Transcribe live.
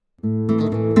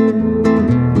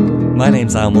My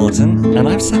name's Al Morton, and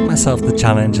I've set myself the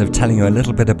challenge of telling you a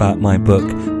little bit about my book,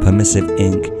 Permissive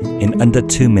Ink, in under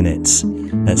 2 minutes.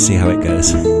 Let's see how it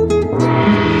goes.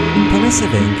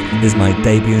 Permissive Ink is my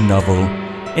debut novel.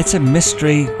 It's a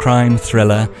mystery crime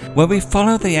thriller where we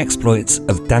follow the exploits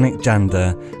of Danik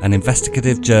Janda, an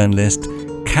investigative journalist,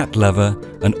 cat lover,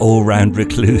 and all-round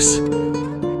recluse.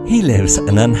 He lives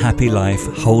an unhappy life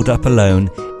holed up alone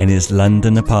in his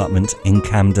London apartment in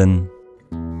Camden.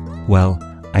 Well,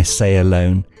 I say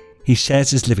alone. He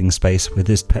shares his living space with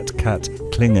his pet cat,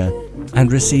 Klinger,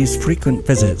 and receives frequent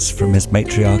visits from his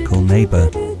matriarchal neighbour.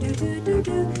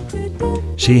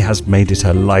 She has made it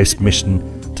her life's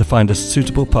mission to find a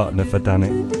suitable partner for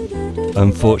Danik.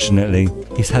 Unfortunately,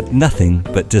 he's had nothing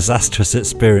but disastrous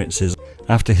experiences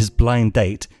after his blind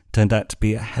date turned out to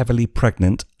be a heavily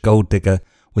pregnant gold digger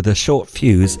with a short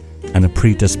fuse and a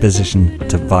predisposition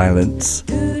to violence.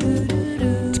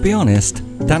 To be honest,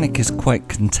 Danik is quite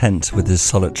content with his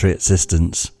solitary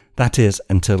existence. That is,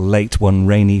 until late one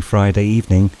rainy Friday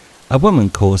evening, a woman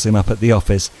calls him up at the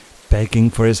office, begging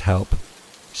for his help.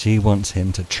 She wants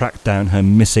him to track down her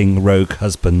missing rogue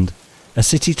husband, a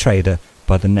city trader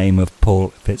by the name of Paul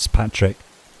Fitzpatrick,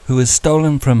 who has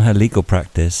stolen from her legal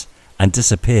practice and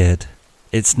disappeared.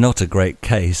 It's not a great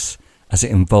case, as it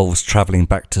involves travelling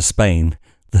back to Spain,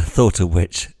 the thought of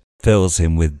which fills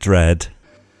him with dread.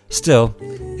 Still,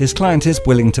 his client is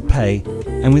willing to pay,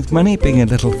 and with money being a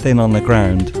little thin on the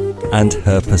ground, and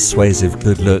her persuasive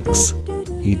good looks,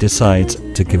 he decides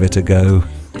to give it a go.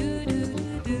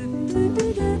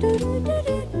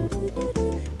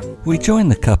 We join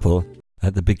the couple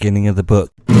at the beginning of the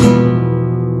book,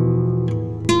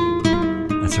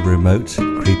 at a remote,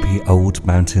 creepy old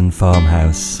mountain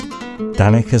farmhouse.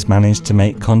 Danik has managed to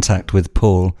make contact with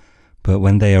Paul, but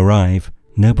when they arrive,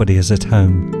 nobody is at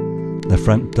home. The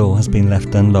front door has been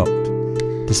left unlocked.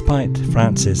 Despite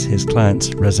Francis, his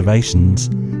client's reservations,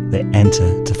 they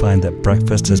enter to find that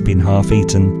breakfast has been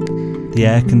half-eaten, the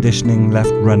air conditioning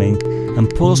left running, and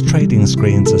Paul's trading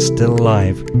screens are still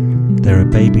alive. There are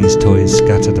babies' toys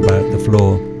scattered about the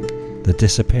floor. The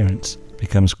disappearance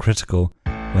becomes critical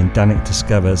when Danik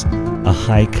discovers a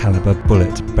high-caliber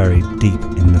bullet buried deep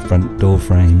in the front door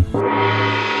frame.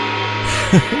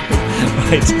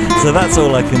 Right, so that's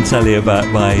all I can tell you about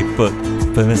my book,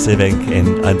 Permissive Ink,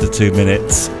 in under 2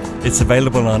 minutes. It's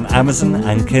available on Amazon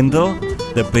and Kindle.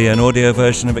 There'll be an audio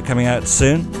version of it coming out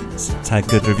soon. It's had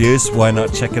good reviews. Why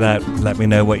not check it out? Let me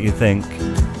know what you think.